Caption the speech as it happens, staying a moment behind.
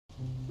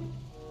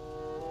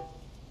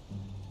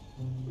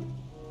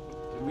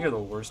We are the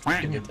worst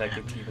fucking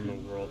detective team in the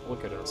world.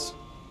 Look at us.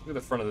 Look at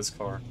the front of this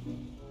car.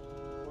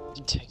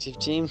 Detective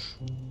team.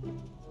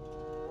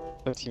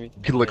 You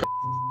look.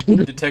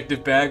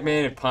 Detective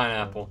Bagman and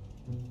Pineapple.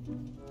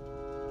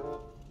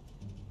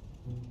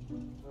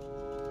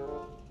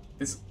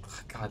 This,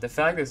 God, the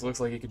fact this looks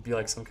like it could be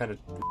like some kind of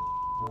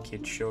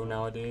kid show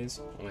nowadays,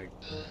 like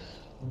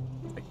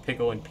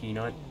Pickle and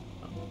Peanut.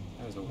 Oh,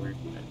 that was a weird.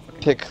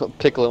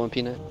 Piccolo and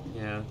Peanut.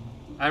 Yeah,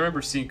 I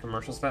remember seeing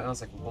commercials for that, and I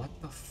was like, what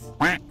the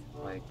fuck?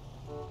 Like,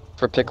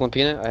 for Pickle and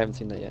Peanut, I haven't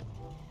seen that yet.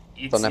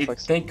 It's on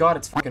Netflix. Thank God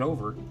it's fucking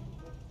over.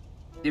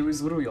 It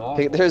was literally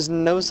awful. There's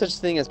no such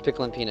thing as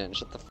Pickle and Peanut.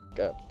 Shut the fuck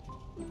up.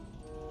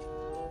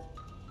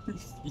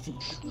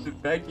 The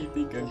fact you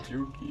think I'm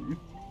joking.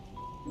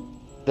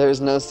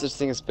 There's no such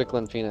thing as Pickle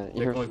and Peanut.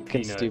 You're Pickle and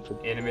fucking Peanut,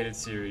 stupid. Animated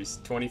series,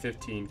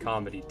 2015,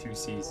 comedy, 2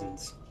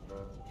 seasons.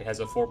 It has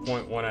a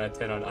 4.1 out of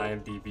 10 on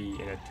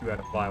IMDb and a 2 out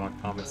of 5 on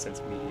Common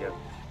Sense Media.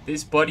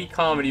 This buddy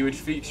comedy, which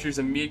features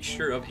a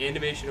mixture of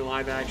animation and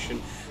live action,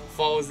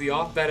 follows the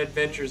off-bad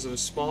adventures of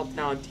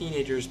small-town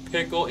teenagers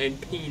Pickle and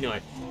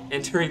Peanut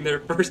entering their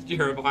first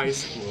year of high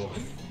school.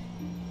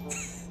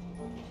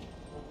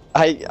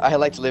 I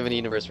like to live in a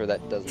universe where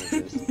that doesn't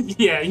exist.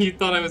 Yeah, you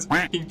thought I was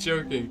fucking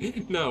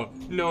joking. No,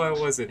 I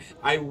wasn't.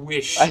 I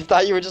wish. I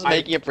thought you were just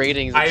making up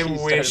ratings. I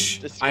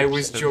wish I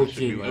was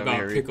joking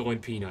about Pickle and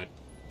Peanut.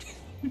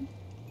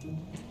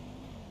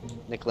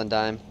 Nickel and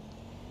dime.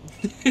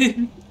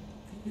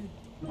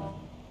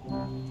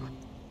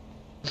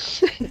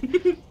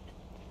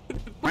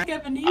 Fuck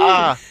happened to you?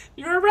 Ah!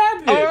 You're a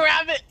rabbit! I'm a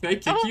rabbit! Can I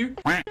kick you?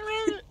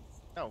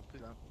 No,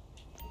 please don't.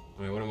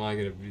 Wait, what am I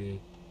gonna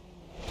be?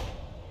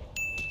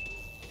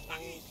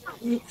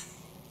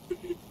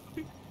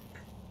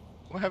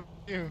 What happened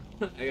to you?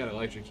 I got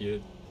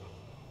electrocuted.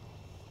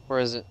 Where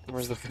is it?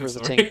 Where's the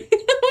Sorry. tank?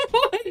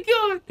 Oh my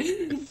God!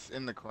 It's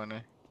in the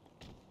corner.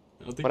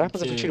 What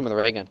happens if you shoot him with a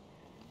ray gun?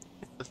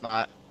 It's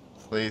not.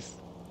 Please.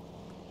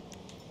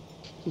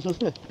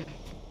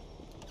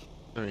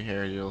 Over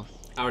here, Jules.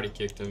 I already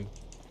kicked him.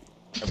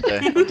 Okay,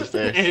 up the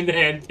stairs. And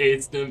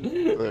tased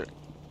him. Look.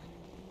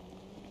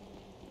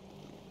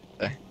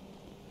 There.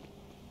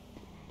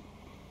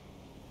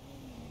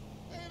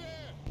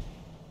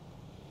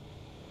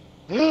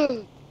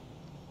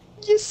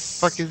 Yes!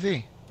 Fuck is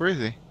he? Where is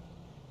he?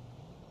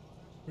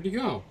 Where'd he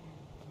go?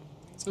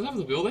 Is that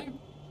the building?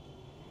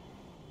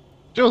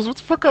 Jules, what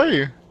the fuck are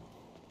you?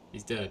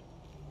 He's dead.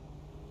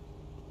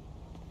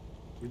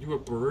 Were you a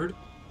bird?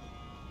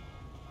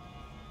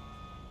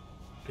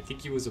 I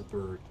think he was a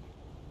bird.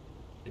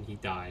 And he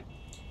died.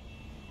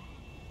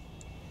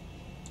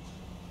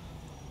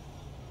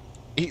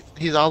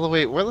 He's all the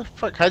way. Where the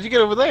fuck? How'd you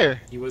get over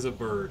there? He was a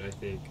bird, I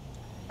think.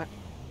 I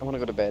want to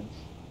go to bed.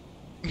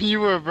 You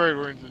were a bird,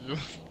 weren't you,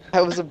 Jules?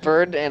 I was a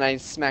bird and I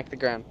smacked the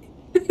ground.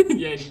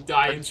 Yeah, and he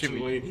died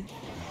instantly.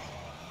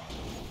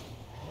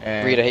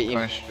 And Rita, I hate you.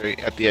 going straight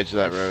at the edge of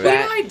that road.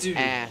 Fat I do?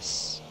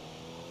 Ass.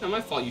 Not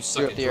my fault you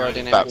suck at The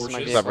driving aerodynamics Porsches. of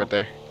my Stop right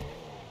there.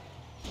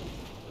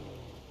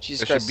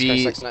 Jesus There Christ, should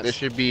be Christ, there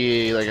should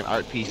be like an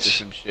art piece or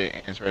some shit,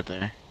 and it's right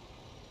there.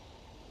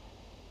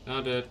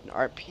 Not dead. An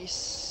art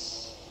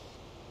piece.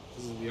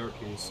 This is the art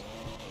piece.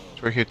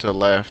 It's right here to the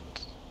left.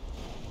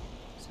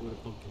 So where the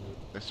pumpkin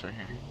is. This right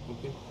here.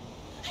 Pumpkin?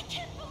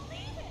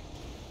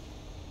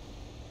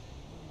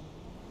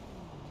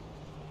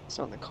 It's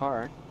not in the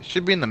car. It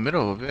should be in the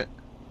middle of it.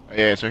 Oh,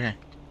 yeah, it's right here.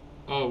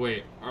 Oh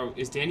wait,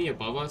 is Danny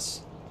above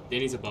us?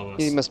 Danny's above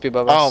us. He must be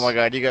above us. Oh my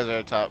god, you guys are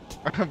at top.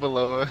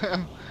 Below.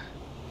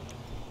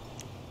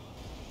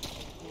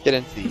 Get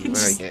in. See, what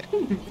did I get?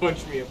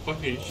 Punch me, I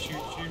fucking shoot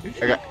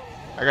you.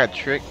 I got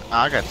tricked. Oh,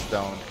 I got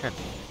stoned. God.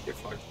 You're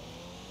fucked.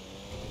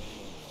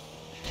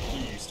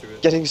 You're used to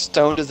it. Getting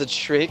stoned is a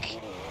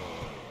trick.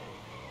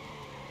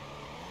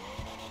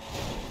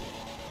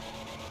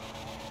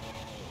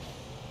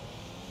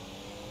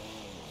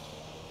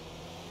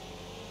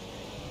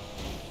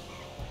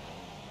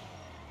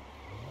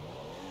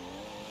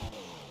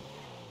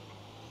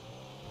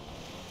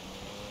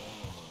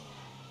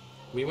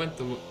 We went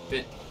the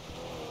bit.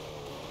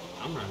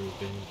 I'm not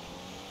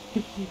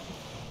even.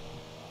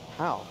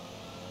 How?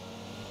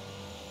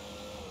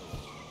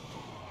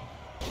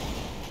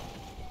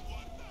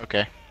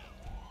 Okay.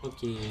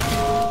 Okay.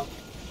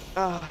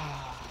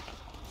 Ah.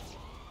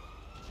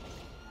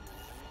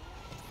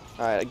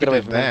 Alright, get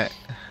away from that.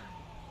 that.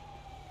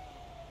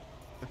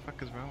 What the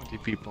fuck is wrong with you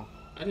people?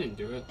 I didn't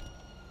do it.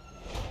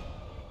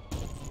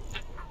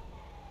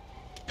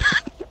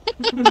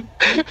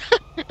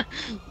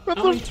 What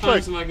How the many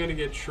times fuck? am I gonna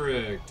get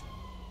tricked?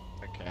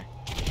 Okay.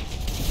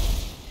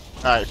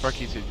 Alright, fuck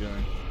you two,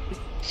 Julian.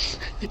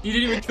 You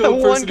didn't even kill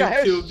the person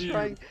who killed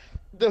you.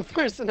 The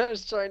person I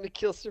was trying to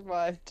kill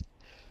survived.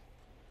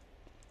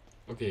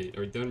 Okay,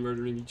 are you done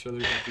murdering each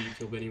other after you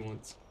kill Benny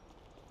once?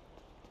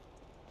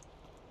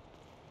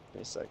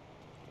 Wait a sec.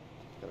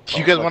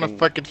 You guys want to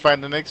fucking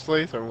find the next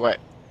place or what?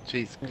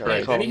 Jeez Okay.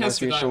 Right, Christ. Benny has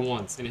to die Official.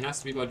 once, and it has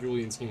to be by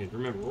Julian's hand.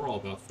 Remember, we're all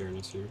about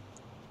fairness here.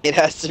 It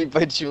has to be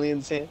by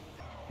Julian's hand.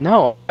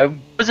 No, I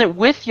wasn't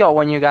with y'all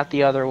when you got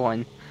the other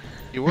one.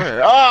 You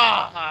were.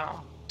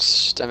 Ah!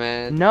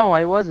 Man. No,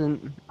 I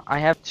wasn't. I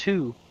have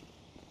 2.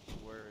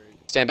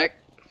 Stand back.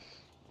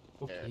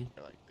 Okay.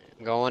 I like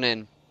that. Going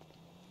in.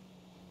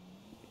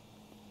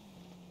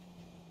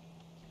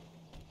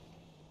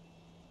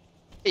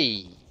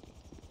 Hey.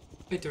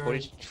 Hey,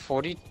 darling.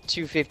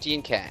 42.50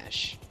 in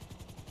cash.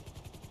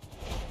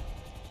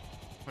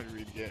 What did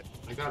we get?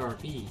 I got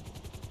RP.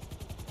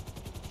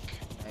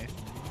 Nice.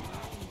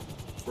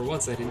 For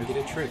once, I didn't get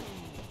a trick.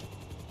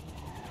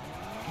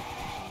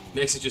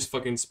 Next, it just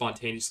fucking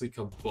spontaneously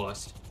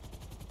combust.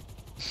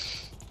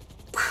 It's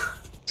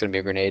gonna be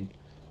a grenade.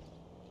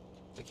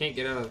 I can't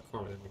get out of the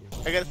car. There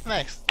we go. I got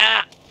snacks.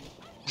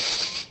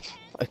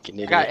 Fucking I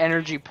idiot. got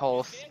energy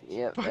pulse.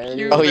 Yep. Fuck there it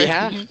you, is. Oh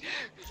yeah?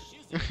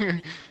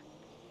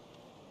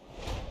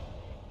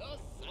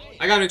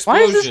 I got an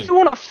Why explosion. does this you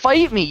want to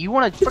fight me? You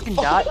want to freaking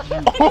die? Oh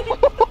my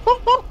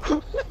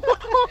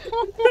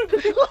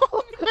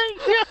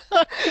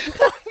god! Oh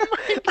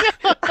my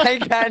god! I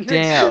got an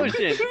Damn.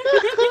 explosion.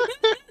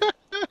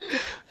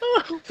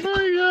 Oh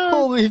my god!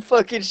 Holy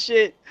fucking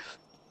shit.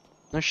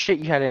 No shit,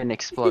 you had an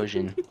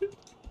explosion.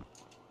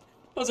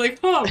 I was like,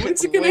 huh,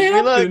 when's it gonna Wish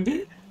me luck.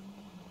 happen?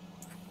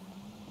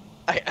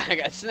 I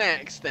got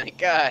snacks, thank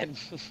God.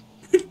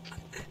 I got an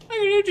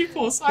energy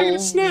pulse. I got a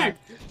snack.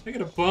 I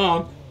got a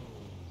bomb.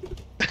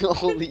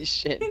 Holy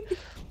shit.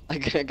 I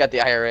got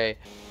the IRA.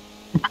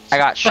 I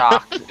got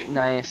shocked.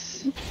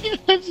 Nice.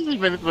 Just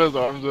even throw his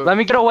arms up. Let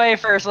me get away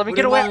first. Let me What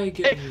get am away. I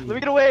getting? Let me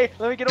get away.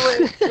 Let me get away.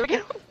 Let me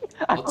get away.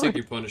 I'll take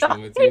your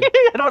punishment with you.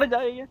 I don't want to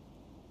die again.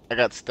 I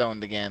got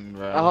stoned again,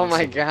 bro. Oh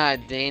my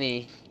God,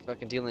 Danny.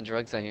 Fucking dealing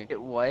drugs out here. Get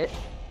what?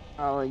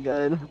 Oh my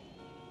god.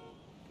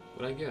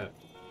 What'd I get?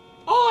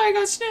 Oh, I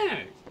got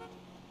snack.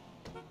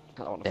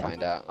 I want to Yeah.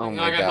 find out. Oh No,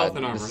 my I got health God,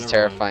 and armor, this is never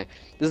terrifying.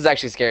 This is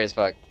actually scary as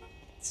fuck.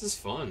 This is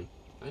fun.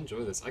 I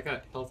enjoy this. I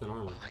got health and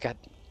armor. I got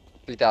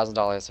 $3,000.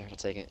 I'll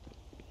take it.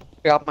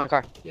 Get off my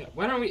car. Yeah.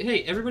 Why don't we?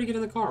 Hey, everybody get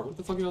in the car. What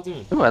the fuck are y'all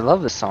doing? Ooh, I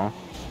love this song.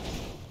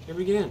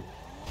 Everybody get in.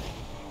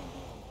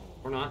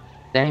 Or not.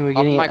 Danny, we're Off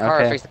getting my it. car.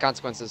 Okay. Face the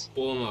consequences.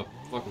 Blow them up.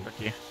 Fuck them. Fuck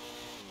you.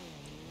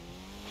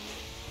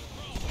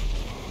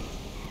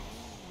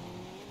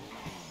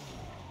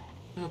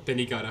 Oh,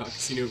 Benny got out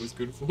because he knew it was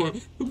good for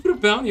him. Who put a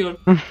bounty on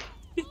him?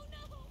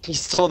 He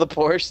stole the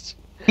Porsche.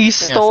 He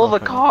stole the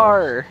something.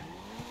 car.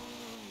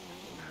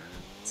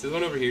 Is there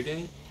one over here,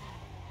 Danny?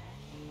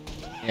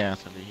 Yeah,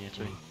 it's over here, it's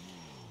right.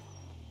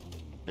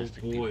 There's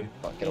the Boy.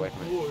 Fuck, get away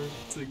from me. Boy,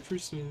 it's like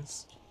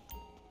Christmas.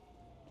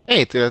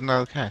 Hey,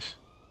 $2,000 cash.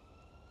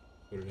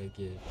 What did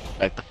I get?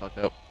 Back the fuck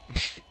up.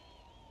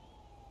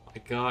 I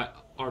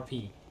got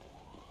RP.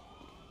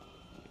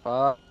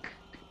 Fuck.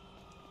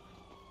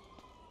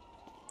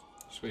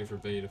 Just waiting for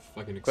Benny to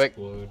fucking Quick.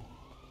 explode.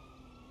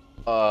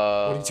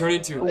 What did he turn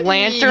into?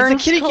 Lantern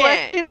He's a kitty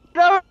cat.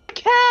 No,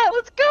 cat.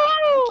 Let's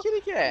go.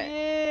 Kitty cat.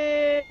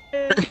 Yeah.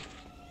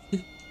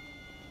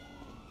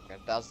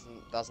 Got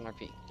 1,000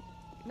 RP.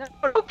 No.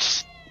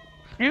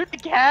 Shoot the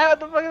cat. What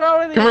the fuck is wrong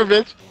with you? Come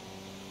here, bitch.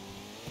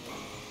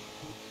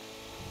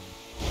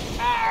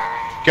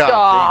 God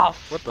Oh,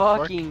 damn. What the fuck?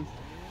 fucking.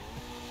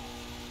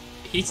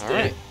 He's All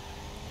dead.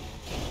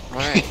 right.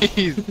 Alright.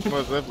 He's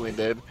most definitely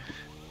dead.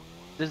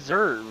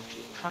 Deserved.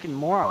 Fucking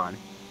moron.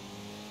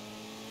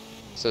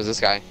 So is this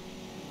guy.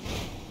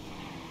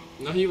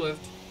 No, he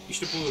lived. You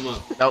should have blew him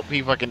up. Nope,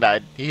 he fucking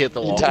died. He hit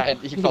the He wall. died.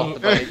 He fell off the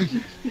bike.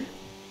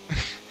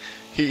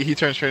 he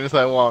turned straight into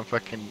that wall and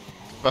fucking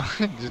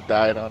just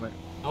died on it.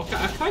 I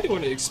kind of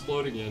want to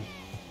explode again.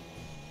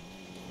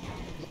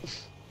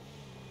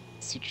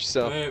 Suit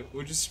yourself. Alright,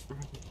 we'll just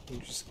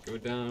go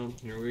down.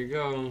 Here we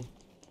go.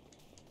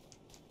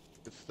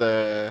 It's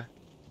the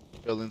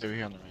buildings over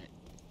here on the right.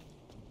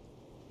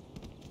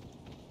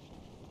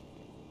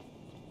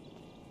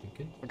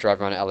 Okay. I'm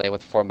driving around LA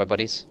with 4 of my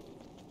buddies.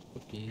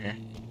 Okay. Yeah.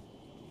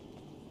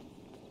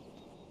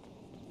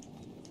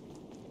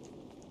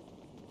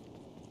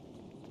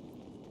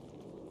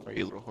 Where are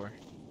you, little whore?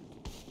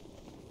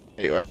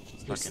 There you are.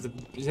 He's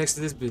next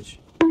to this bitch.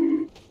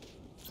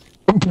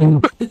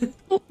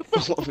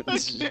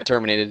 This is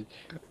terminated.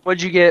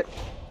 What'd you get?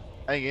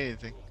 I didn't get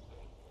anything.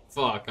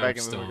 Fuck, I'm Back in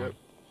the stoned. hookup.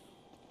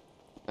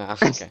 Ah,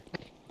 okay.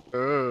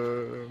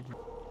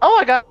 Oh,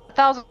 I got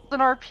 1,000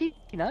 RP.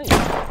 Nice.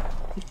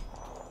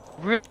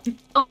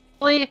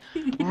 Really?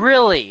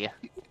 Really?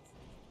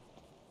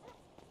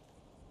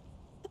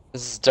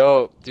 This is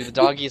dope. Dude, the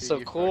doggy is so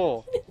You're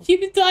cool.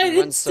 You died He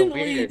runs so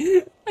instantly.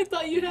 weird. I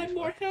thought you had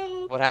more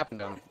health. What happened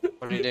to him?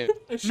 What did he do?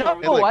 I shot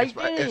him. Hey, look, I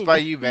it's did. by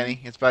you,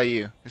 Benny. It's by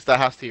you. It's the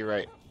house to your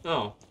right.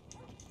 Oh.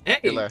 Hey.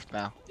 Your left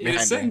now. in a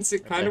Behind sense, you.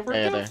 it kind of there.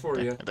 worked Yeah, out for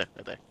there, you. Right there,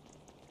 right there.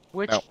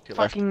 Which No, to your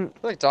left. fucking. I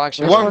feel like dog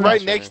shit. The one Everyone right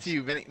else next does. to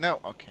you, Benny. No,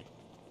 okay.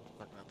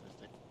 Fuck, not this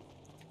thing.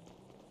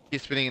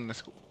 He's spinning in the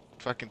school.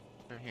 Fucking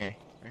right here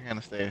on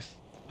the stairs.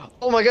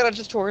 Oh my god, I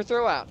just tore her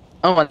throat out.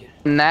 Oh, on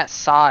that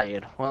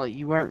side. Well,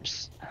 you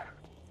weren't.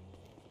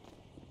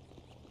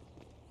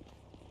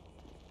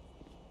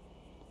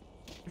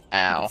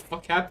 Ow. What the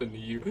fuck happened to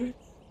you?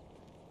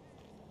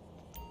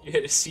 You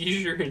had a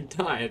seizure and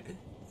died.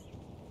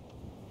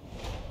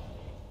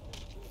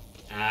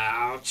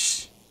 Ow.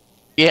 Ouch.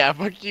 Yeah,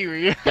 fuck you.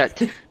 Yeah.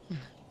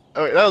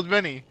 Oh, wait, that was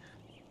Benny.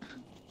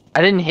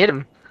 I didn't hit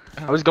him.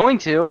 I was going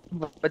to,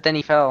 but then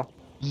he fell.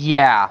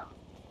 Yeah.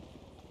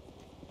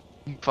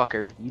 You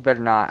fucker. You better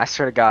not. I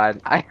swear to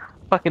God. I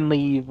fucking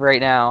leave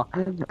right now.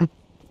 What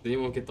They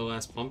won't get the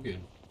last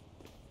pumpkin.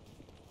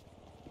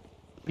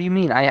 do you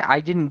mean? I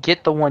didn't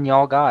get the one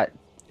y'all got.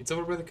 It's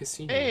over by the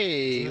casino.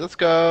 Hey, let's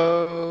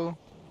go.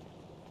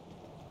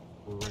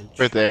 Wrench.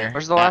 Right there.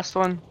 Where's the last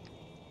one?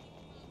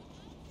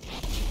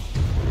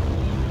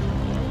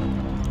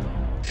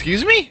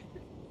 Excuse me?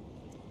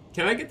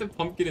 Can I get the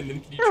pumpkin and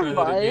then can you try that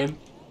Bye. again?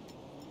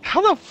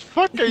 How the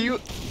fuck are you?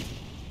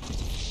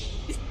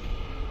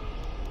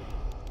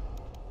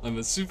 I'm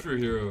a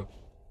superhero.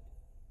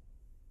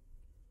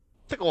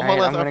 Took a Alright,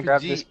 whole I'm ass gonna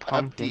grab RPG this up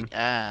pumpkin. the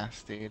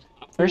ass, dude.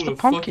 I Where's pulled the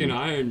a pumpkin? fucking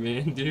Iron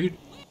Man, dude.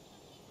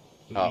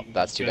 Oh,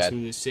 that's too bad.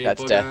 That's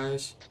That's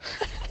death.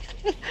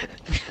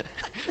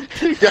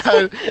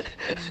 God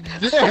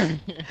damn.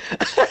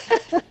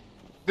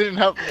 Didn't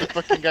help the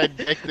fucking guy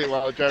decked it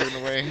while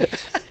driving away.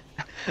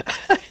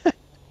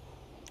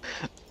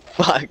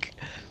 Fuck.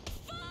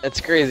 That's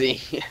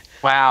crazy.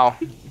 Wow.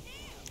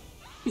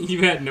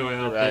 You had no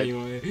help Right.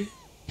 anyway.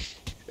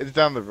 It's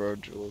down the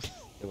road, Jules.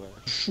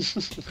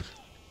 Relax.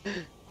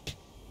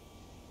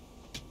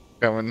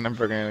 I'm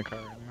never getting in a car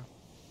right now.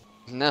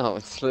 No,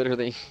 it's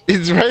literally.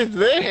 It's right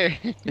there.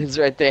 It's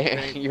right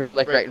there. You're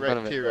like right in front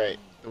of To it. your right.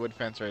 The wood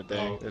fence right there.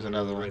 Oh, There's we're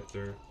another one. right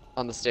there.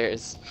 On the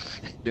stairs.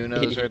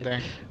 Tuna's right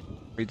there.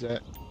 Reads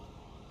that.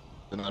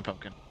 Another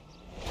pumpkin.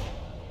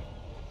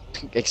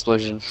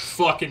 Explosion.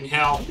 Fucking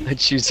hell. I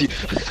choose you.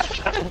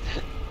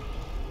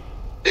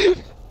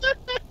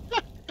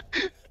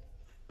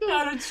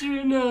 How did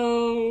you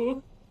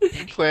know?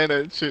 You plan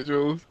that shit,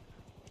 Jules.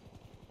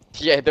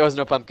 Yeah, there was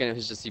no pumpkin, it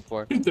was just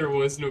C4. There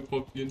was no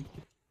pumpkin.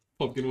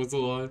 Pumpkin was a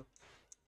lie.